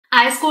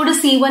I scored a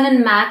C1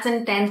 in maths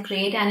in 10th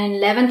grade, and in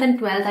 11th and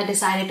 12th I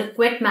decided to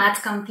quit maths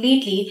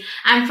completely,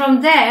 and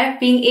from there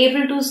being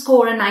able to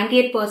score a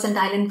 98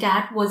 percentile in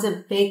CAT was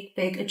a big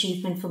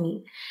achievement for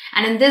me.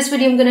 And in this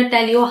video I'm going to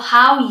tell you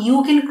how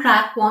you can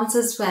crack Quants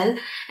as well,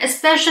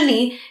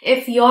 especially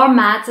if your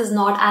maths is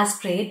not as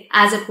great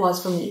as it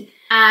was for me.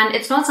 And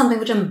it's not something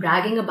which I'm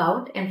bragging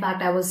about. In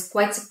fact, I was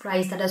quite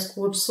surprised that I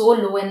scored so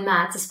low in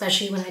maths,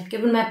 especially when I'd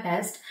given my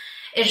best.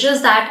 It's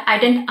just that I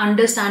didn't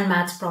understand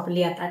maths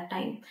properly at that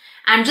time.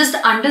 And just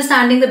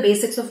understanding the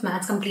basics of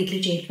maths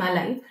completely changed my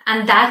life.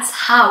 And that's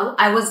how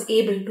I was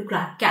able to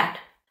crack CAT.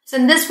 So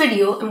in this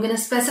video, I'm going to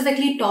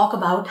specifically talk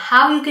about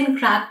how you can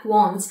crack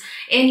Quants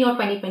in your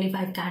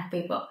 2025 CAT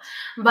paper.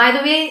 By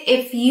the way,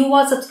 if you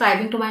are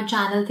subscribing to my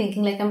channel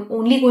thinking like I'm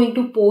only going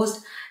to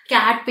post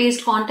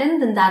CAT-based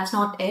content, then that's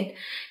not it.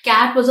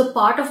 CAT was a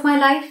part of my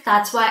life.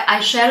 That's why I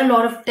share a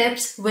lot of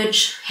tips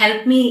which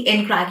help me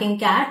in cracking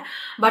CAT.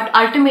 But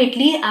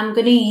ultimately, I'm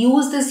going to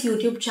use this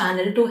YouTube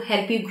channel to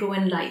help you grow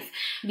in life.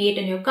 Be it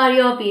in your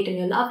career, be it in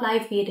your love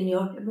life, be it in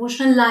your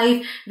emotional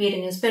life, be it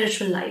in your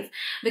spiritual life.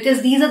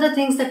 Because these are the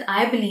things that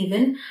I believe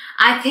in.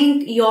 I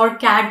think your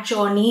CAT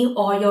journey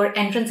or your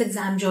entrance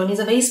exam journey is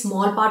a very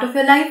small part of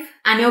your life,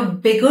 and your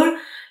bigger,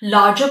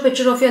 larger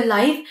picture of your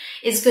life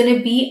is going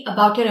to be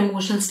about your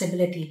emotional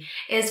stability.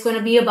 It's going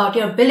to be about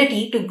your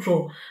ability to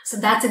grow. So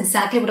that's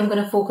exactly what I'm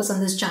going to focus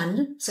on this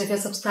channel. So if you're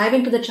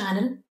subscribing to the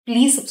channel,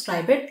 please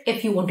subscribe it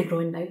if you want to grow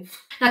in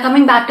life. Now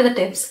coming back to the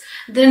tips,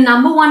 the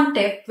number one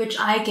tip which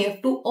I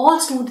give to all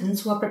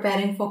students who are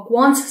preparing for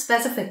Quants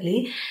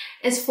specifically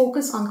is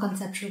focus on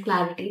conceptual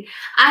clarity.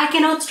 I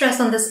cannot stress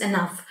on this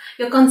enough.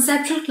 Your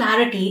conceptual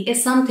clarity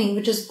is something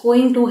which is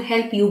going to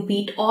help you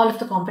beat all of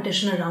the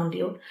competition around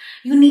you.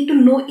 You need to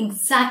know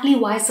exactly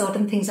why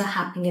certain things are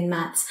happening in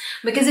maths.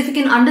 Because if you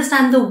can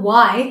understand the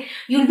why,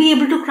 you'll be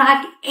able to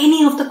crack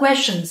any of the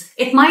questions.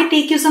 It might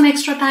take you some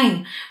extra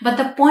time, but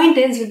the point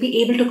is you'll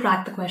be able to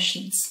crack the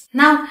questions.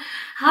 Now,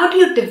 how do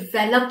you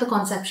develop the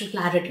conceptual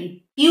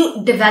clarity?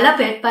 You develop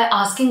it by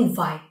asking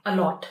why a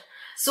lot.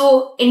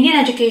 So Indian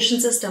education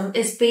system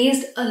is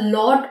based a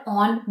lot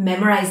on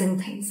memorizing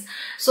things.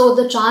 So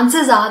the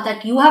chances are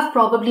that you have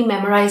probably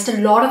memorized a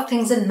lot of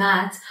things in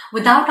maths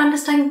without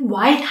understanding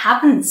why it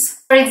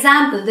happens. For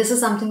example, this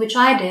is something which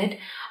I did.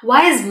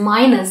 Why is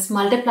minus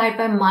multiplied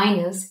by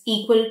minus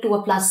equal to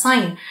a plus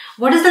sign?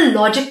 What is the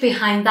logic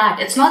behind that?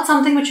 It's not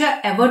something which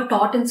you're ever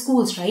taught in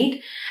schools, right?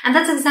 And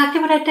that's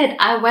exactly what I did.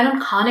 I went on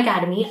Khan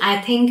Academy.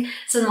 I think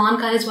Salman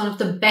Khan is one of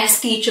the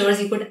best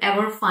teachers you could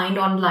ever find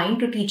online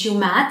to teach you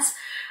maths.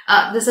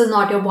 This is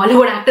not your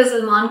Bollywood actor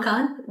Salman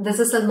Khan. This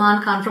is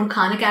Salman Khan from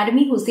Khan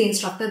Academy, who's the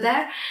instructor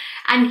there.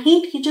 And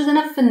he teaches in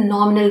a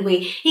phenomenal way.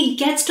 He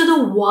gets to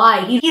the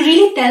why. He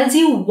really tells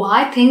you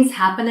why things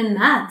happen in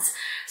maths.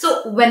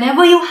 So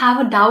whenever you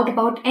have a doubt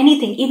about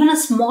anything, even a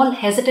small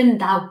hesitant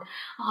doubt,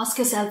 ask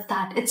yourself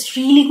that. It's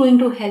really going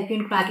to help you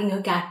in cracking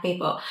your CAT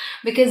paper,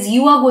 because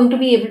you are going to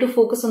be able to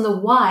focus on the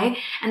why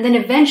and then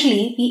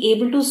eventually be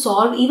able to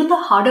solve even the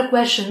harder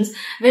questions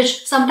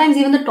which sometimes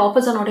even the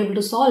toppers are not able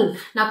to solve.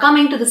 Now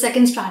coming to the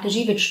second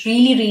strategy which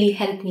really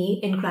helped me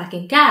in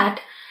cracking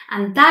CAT,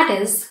 and that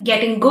is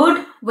getting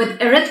good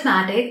with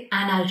arithmetic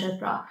and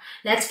algebra.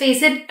 Let's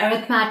face it,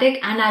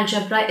 arithmetic and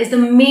algebra is the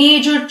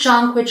major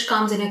chunk which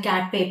comes in your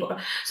CAT paper.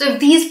 So if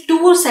these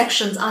two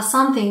sections are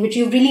something which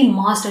you've really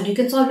mastered, you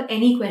can solve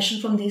any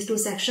question from these two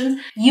sections,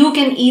 you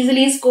can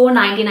easily score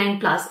 99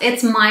 plus.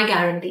 It's my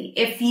guarantee.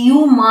 If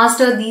you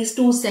master these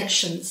two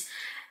sections,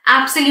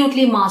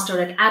 absolutely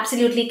master it,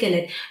 absolutely kill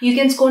it, you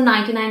can score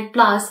 99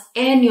 plus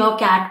in your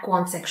CAT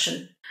quant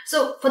section.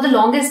 So for the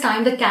longest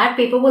time, the CAT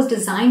paper was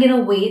designed in a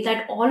way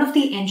that all of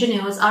the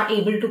engineers are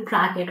able to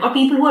crack it, or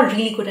people who are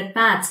really good at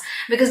maths,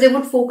 because they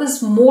would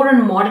focus more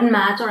on modern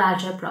maths or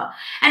algebra.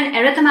 And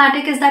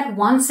arithmetic is that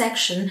one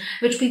section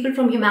which people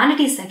from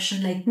humanities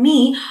section like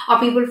me or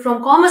people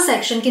from commerce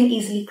section can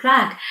easily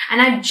crack.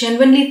 And I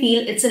genuinely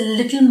feel it's a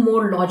little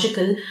more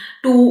logical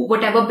to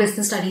whatever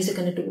business studies you're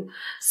going to do.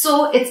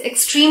 So it's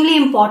extremely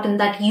important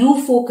that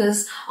you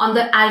focus on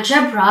the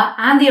algebra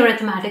and the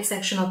arithmetic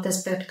section of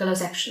this particular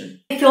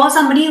section. If you're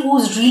somebody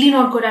who's really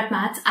not good at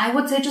maths, I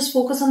would say just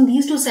focus on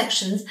these two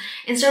sections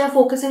instead of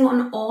focusing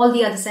on all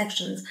the other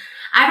sections.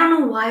 I don't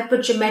know why,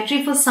 but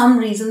geometry, for some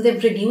reason,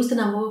 they've reduced the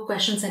number of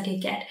questions that you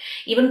get.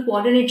 Even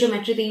coordinate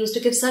geometry, they used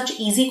to give such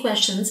easy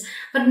questions,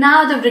 but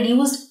now they've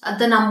reduced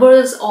the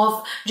numbers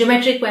of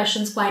geometric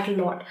questions quite a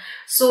lot.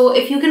 So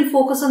if you can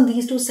focus on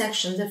these two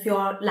sections, if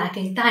you're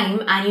lacking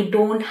time and you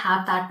don't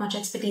have that much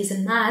expertise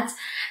in maths,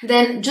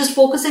 then just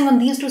focusing on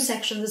these two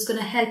sections is going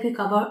to help you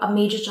cover a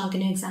major chunk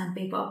in your exam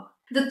paper.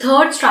 The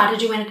third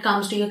strategy when it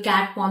comes to your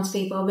CAT Quants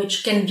paper,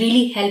 which can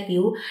really help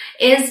you,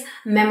 is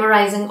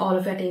memorizing all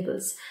of your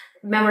tables.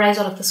 Memorize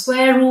all of the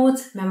square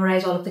roots,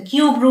 memorize all of the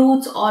cube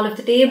roots, all of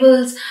the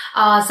tables,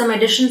 some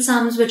addition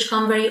sums which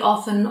come very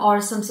often,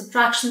 or some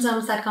subtraction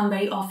sums that come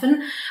very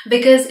often.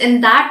 Because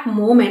in that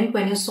moment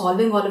when you're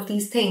solving all of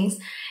these things,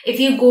 if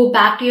you go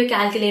back to your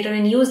calculator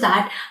and use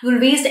that,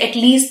 you'll waste at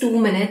least 2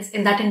 minutes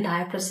in that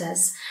entire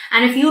process.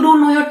 And if you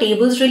don't know your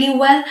tables really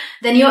well,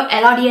 then your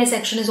LRDI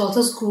section is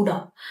also screwed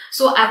up.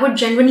 So I would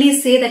genuinely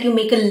say that you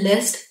make a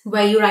list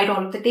where you write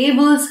all of the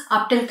tables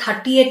up till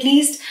 30 at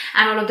least,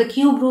 and all of the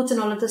cube roots and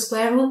all of the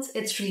square roots.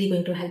 It's really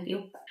going to help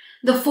you.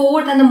 The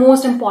fourth and the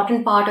most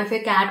important part of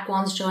your CAT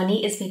Quants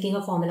journey is making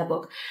a formula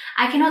book.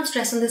 I cannot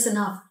stress on this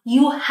enough.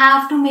 You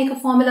have to make a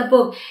formula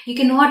book. You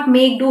cannot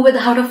make do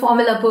without a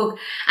formula book.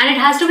 And it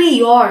has to be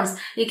yours.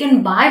 You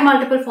can buy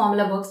multiple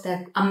formula books.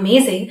 They're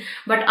amazing.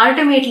 But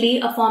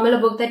ultimately, a formula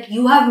book that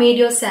you have made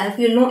yourself,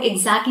 you'll know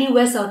exactly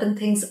where certain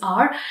things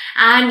are.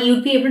 And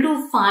you'll be able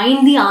to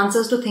find the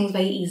answers to things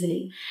very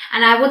easily.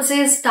 And I would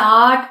say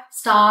start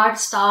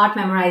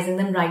memorizing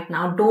them right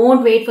now.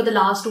 Don't wait for the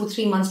last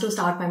 2-3 months to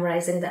start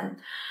memorizing them.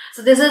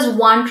 So this is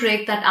one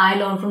trick that I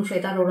learned from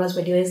Shweta Arora's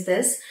video is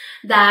this,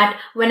 that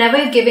whenever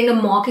you're giving a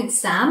mock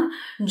exam,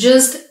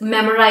 just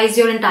memorize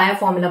your entire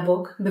formula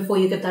book before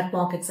you give that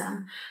mock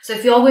exam. So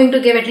if you're going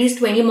to give at least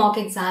 20 mock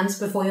exams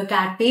before your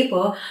CAT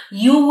paper,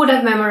 you would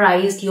have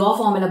memorized your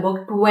formula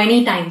book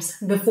 20 times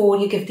before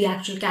you give the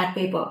actual CAT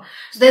paper.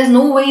 So there's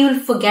no way you'll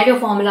forget your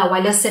formula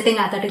while you're sitting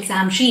at that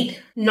exam sheet,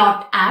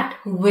 not at,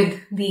 with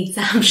the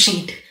exam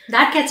sheet.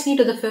 That gets me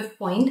to the fifth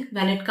point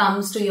when it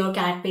comes to your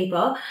CAT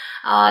paper.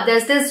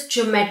 There's this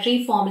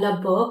geometry formula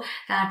book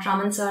that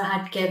Raman sir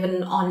had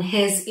given on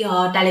his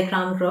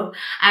Telegram group.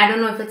 I don't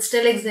know if it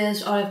still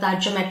exists or if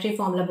that geometry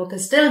formula book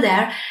is still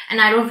there,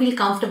 and I don't feel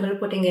comfortable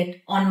putting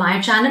it on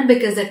my channel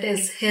because it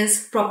is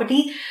his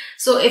property.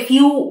 So if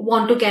you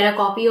want to get a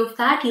copy of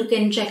that, you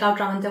can check out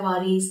Raman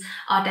Tiwari's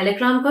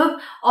Telegram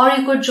group, or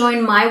you could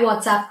join my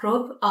WhatsApp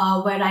group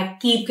where I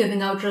keep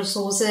giving out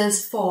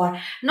resources for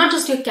not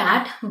just your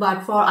CAT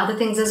but for other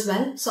things as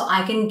well. So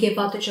I can give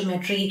out the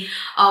geometry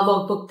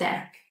workbook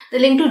there. The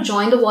link to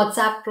join the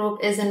WhatsApp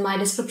group is in my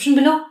description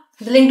below.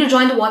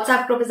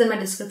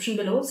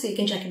 So you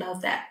can check it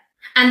out there.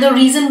 And the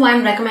reason why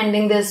I'm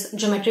recommending this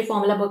geometry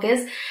formula book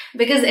is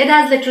because it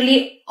has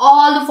literally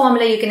all the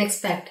formula you can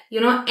expect. You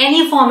know,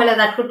 any formula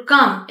that could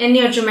come in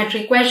your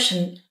geometry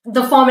question,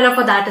 the formula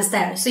for that is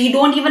there. So you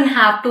don't even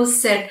have to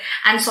sit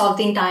and solve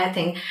the entire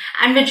thing.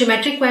 And with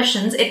geometry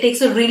questions, it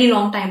takes a really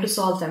long time to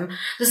solve them.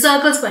 The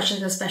circles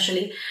questions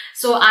especially.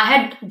 So I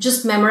had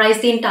just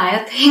memorized the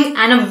entire thing,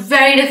 and a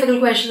very difficult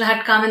question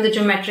had come in the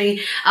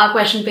geometry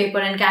question paper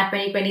in CAT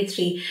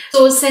 2023.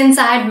 So since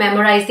I had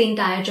memorized the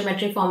entire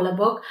geometry formula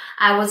book,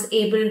 I was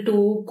able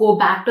to go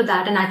back to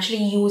that and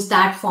actually use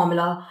that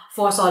formula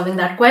for solving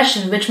that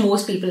question, which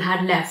most people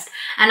had left.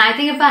 And I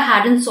think if I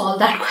hadn't solved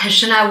that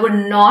question, I would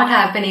not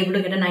have been able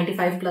to get a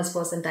 95+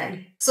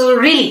 percentile. So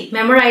really,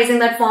 memorizing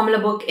that formula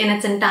book in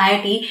its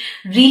entirety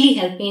really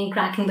helped me in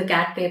cracking the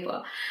CAT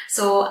paper.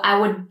 So I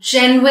would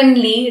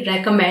genuinely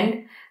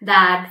recommend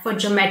that for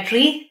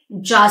geometry,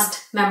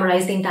 just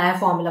memorize the entire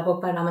formula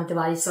book by Raman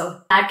Tiwari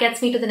sir. That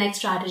gets me to the next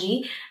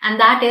strategy, and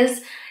that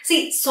is,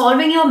 see,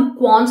 solving your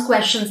quants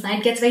questions now,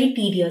 it gets very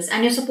tedious,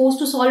 and you're supposed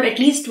to solve at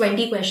least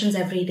 20 questions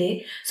every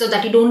day so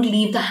that you don't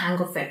leave the hang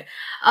of it.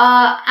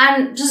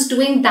 And just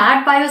doing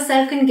that by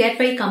yourself can get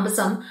very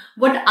cumbersome.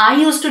 What I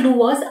used to do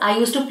was, I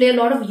used to play a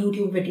lot of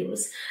YouTube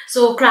videos.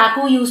 So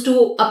Krakow used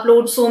to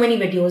upload so many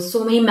videos,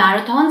 so many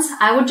marathons.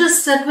 I would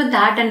just sit with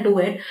that and do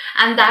it.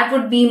 And that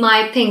would be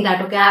my thing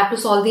that, okay, I have to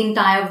solve the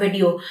entire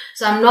video.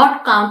 So I'm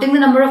not counting the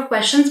number of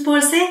questions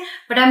per se,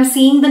 but I'm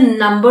seeing the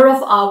number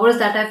of hours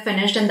that I've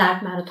finished in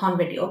that marathon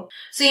video.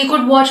 So you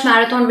could watch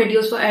marathon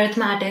videos for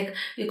arithmetic,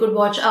 you could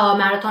watch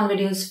marathon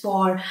videos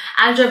for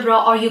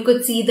algebra, or you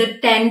could see the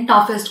 10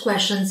 toughest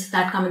questions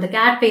that come in the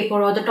CAT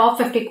paper, or the top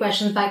 50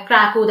 questions by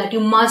Krakow that you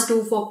must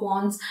do for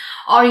quants,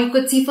 or you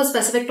could see for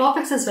specific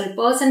topics as well,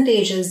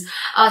 percentages,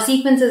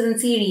 sequences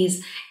and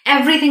series.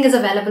 Everything is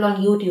available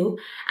on YouTube.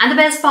 And the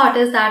best part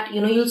is that,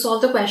 you know, you'll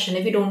solve the question.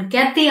 If you don't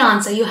get the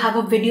answer, you have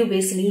a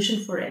video-based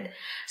solution for it.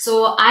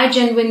 So I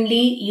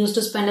genuinely used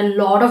to spend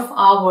a lot of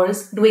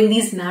hours doing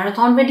these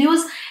marathon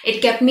videos.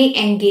 It kept me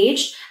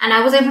engaged and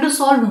I was able to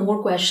solve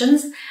more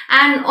questions.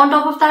 And on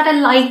top of that, I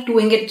liked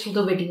doing it through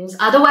the videos.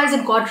 Otherwise,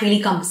 it got really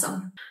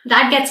cumbersome.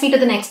 That gets me to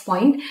the next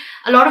point.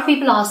 A lot of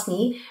people ask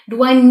me,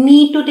 do I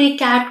need to take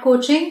CAT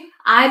coaching?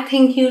 I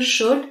think you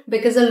should,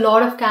 because a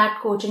lot of CAT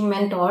coaching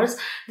mentors,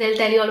 they'll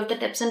tell you all of the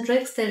tips and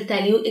tricks. They'll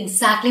tell you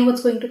exactly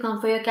what's going to come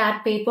for your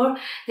CAT paper.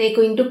 They're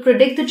going to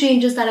predict the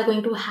changes that are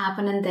going to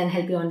happen and then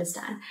help you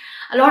understand.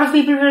 A lot of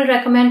people will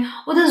recommend,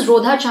 oh, there's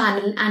Rodha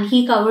channel and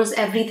he covers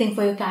everything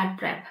for your CAT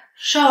prep.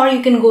 Sure,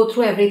 you can go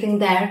through everything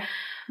there,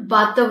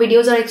 but the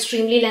videos are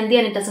extremely lengthy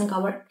and it doesn't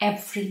cover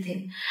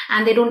everything.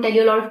 And they don't tell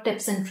you a lot of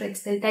tips and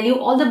tricks. They'll tell you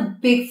all the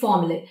big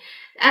formulae.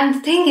 And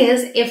the thing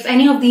is, if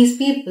any of these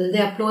people, they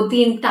upload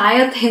the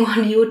entire thing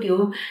on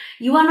YouTube,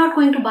 you are not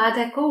going to buy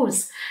their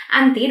course.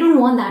 And they don't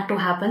want that to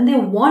happen. They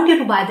want you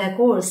to buy their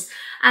course.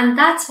 And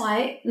that's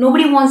why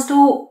nobody wants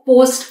to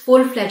post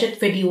full-fledged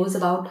videos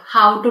about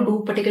how to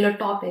do particular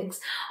topics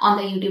on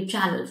their YouTube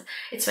channels.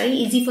 It's very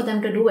easy for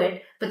them to do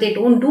it. but they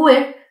don't do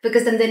it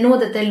because then they know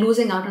that they're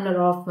losing out on a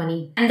lot of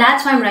money. And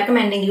that's why I'm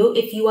recommending you,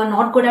 if you are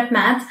not good at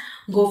maths,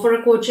 go for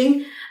a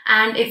coaching.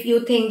 And if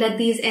you think that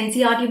these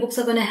NCERT books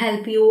are going to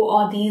help you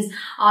or these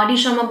R.D.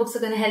 Sharma books are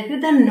going to help you,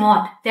 they're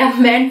not. They're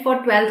meant for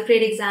 12th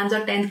grade exams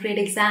or 10th grade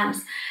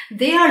exams.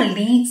 They are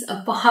leagues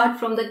apart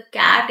from the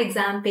CAT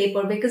exam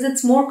paper because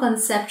it's more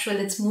conceptual,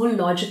 it's more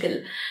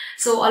logical.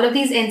 So all of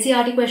these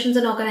NCERT questions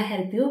are not going to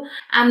help you.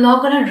 I'm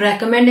not going to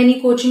recommend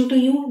any coaching to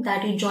you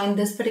that you join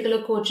this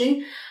particular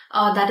coaching.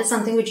 That is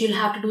something which you'll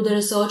have to do the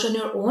research on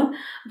your own,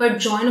 but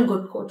join a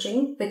good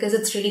coaching because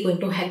it's really going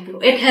to help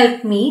you. It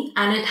helped me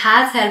and it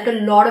has helped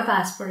a lot of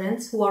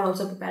aspirants who are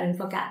also preparing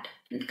for CAT.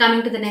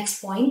 Coming to the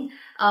next point,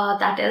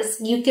 that is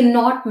you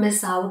cannot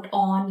miss out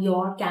on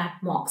your CAT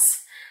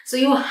mocks. So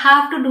you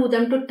have to do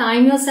them to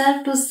time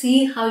yourself to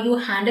see how you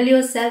handle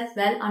yourself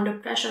well under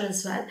pressure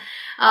as well.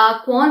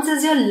 Quants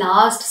is your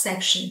last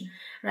section,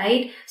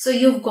 right? So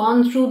you've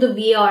gone through the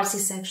VARC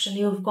section,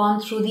 you've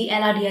gone through the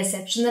LRDI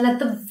section, and at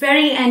the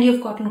very end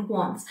you've gotten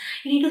quants.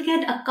 You need to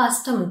get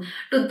accustomed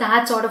to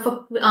that sort of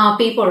a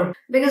paper,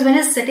 because when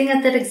you're sitting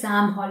at that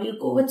exam hall, you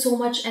go with so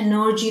much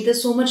energy,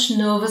 there's so much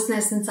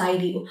nervousness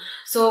inside you.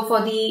 So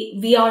for the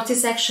VARC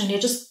section, you're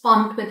just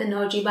pumped with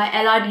energy. By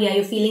LRDI,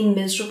 you're feeling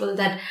miserable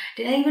that,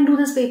 did I even do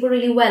this paper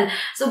really well?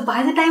 So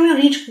by the time you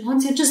reach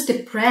quants, you're just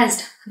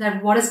depressed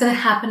that what is going to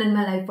happen in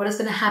my life? What is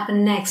going to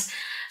happen next?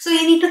 So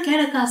you need to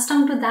get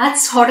accustomed to that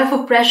sort of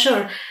a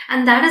pressure.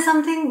 And that is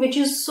something which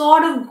you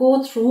sort of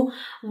go through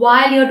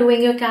while you're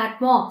doing your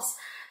CAT mocks.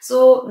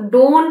 So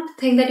don't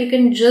think that you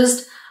can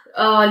just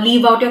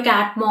leave out your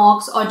CAT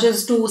mocks or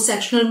just do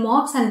sectional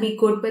mocks and be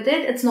good with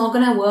it. It's not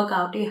going to work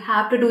out. You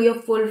have to do your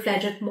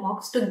full-fledged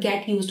mocks to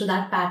get used to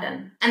that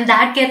pattern. And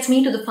that gets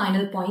me to the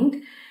final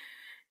point.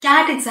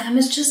 CAT exam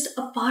is just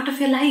a part of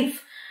your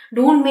life.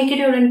 Don't make it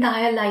your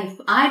entire life.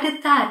 I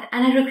did that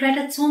and I regret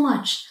it so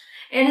much.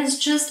 It is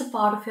just a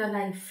part of your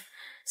life.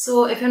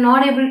 So if you're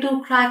not able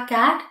to crack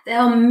CAT, there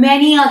are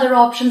many other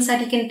options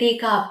that you can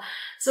take up.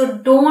 So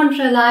don't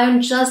rely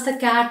on just the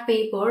CAT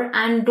paper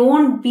and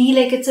don't be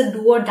like it's a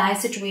do or die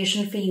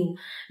situation for you.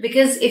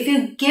 Because if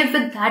you give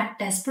with that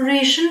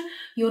desperation,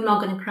 you're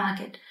not going to crack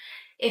it.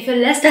 If you're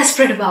less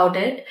desperate about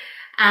it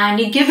and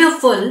you give your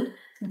full,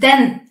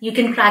 then you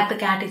can crack the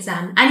CAT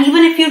exam. And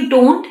even if you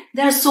don't,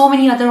 there are so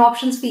many other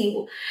options for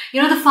you.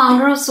 You know, the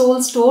founder of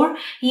Soul Store,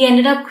 he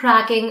ended up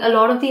cracking a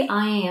lot of the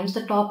IIMs,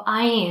 the top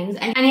IIMs,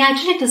 and he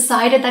actually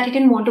decided that he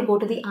didn't want to go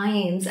to the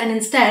IIMs and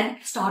instead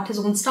start his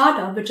own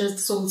startup, which is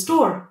the Soul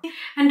Store.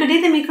 And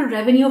today they make a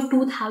revenue of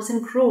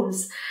 2,000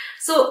 crores.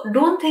 So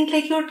don't think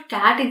like your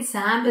CAT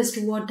exam is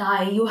do or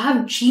die. You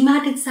have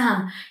GMAT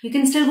exam. You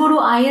can still go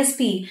to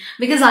ISP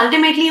because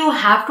ultimately you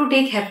have to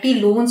take hefty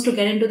loans to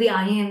get into the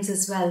IIMs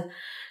as well.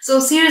 So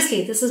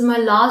seriously, this is my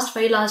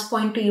very last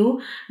point to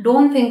you.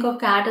 Don't think of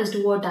CAT as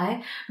do or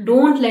die.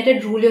 Don't let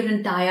it rule your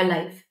entire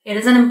life. It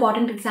is an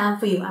important exam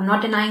for you. I'm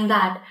not denying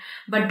that,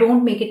 but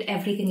don't make it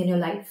everything in your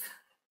life.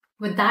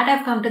 With that,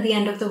 I've come to the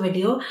end of the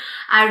video.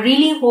 I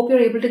really hope you're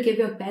able to give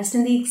your best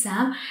in the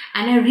exam,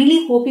 and I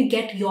really hope you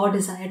get your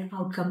desired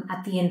outcome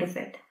at the end of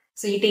it.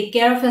 So you take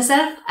care of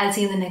yourself. I'll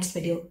see you in the next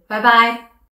video. Bye-bye.